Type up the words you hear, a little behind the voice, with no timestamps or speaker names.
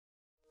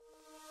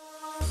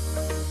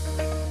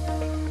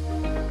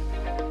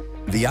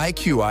The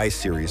IQi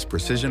Series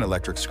precision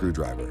electric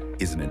screwdriver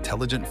is an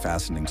intelligent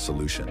fastening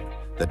solution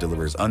that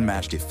delivers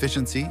unmatched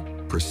efficiency,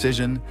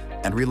 precision,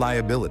 and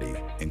reliability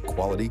in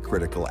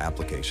quality-critical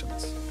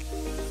applications.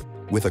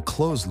 With a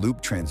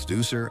closed-loop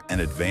transducer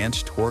and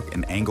advanced torque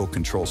and angle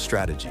control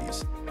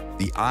strategies,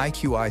 the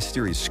IQi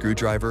Series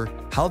screwdriver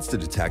helps to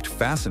detect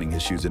fastening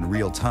issues in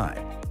real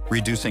time,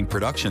 reducing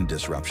production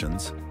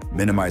disruptions,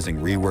 minimizing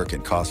rework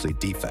and costly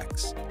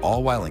defects,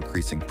 all while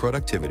increasing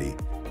productivity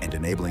and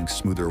enabling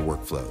smoother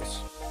workflows.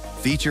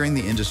 Featuring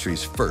the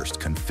industry's first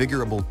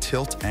configurable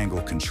tilt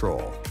angle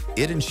control,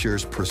 it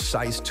ensures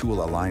precise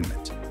tool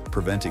alignment,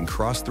 preventing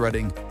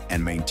cross-threading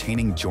and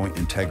maintaining joint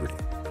integrity.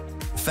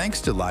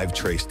 Thanks to live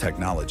trace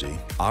technology,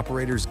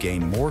 operators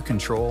gain more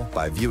control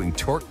by viewing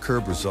torque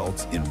curve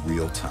results in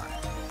real time.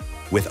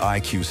 With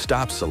IQ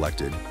Stop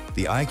selected,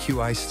 the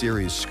IQi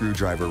Series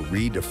screwdriver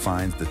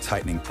redefines the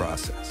tightening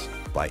process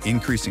by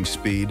increasing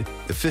speed,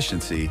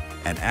 efficiency,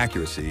 and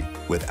accuracy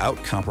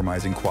without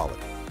compromising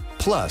quality.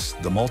 Plus,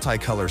 the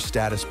multicolor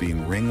status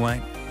beam ring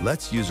light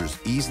lets users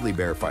easily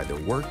verify their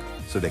work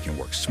so they can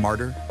work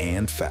smarter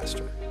and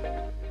faster.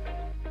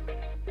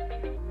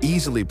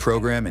 Easily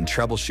program and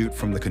troubleshoot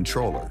from the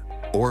controller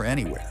or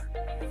anywhere.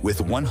 With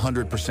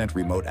 100%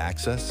 remote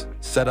access,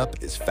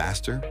 setup is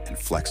faster and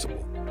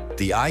flexible.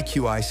 The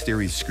IQi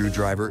Series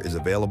screwdriver is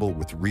available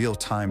with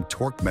real-time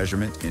torque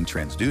measurement in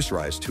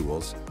transducerized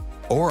tools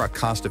or a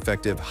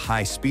cost-effective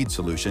high-speed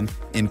solution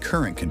in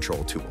current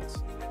control tools.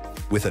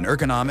 With an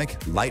ergonomic,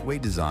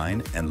 lightweight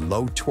design and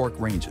low torque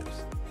ranges,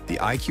 the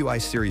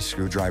IQi Series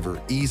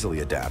screwdriver easily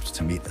adapts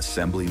to meet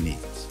assembly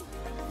needs.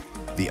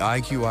 The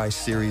IQi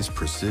Series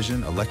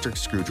precision electric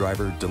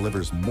screwdriver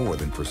delivers more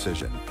than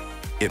precision.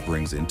 It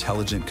brings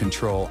intelligent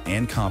control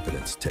and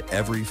confidence to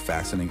every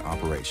fastening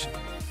operation.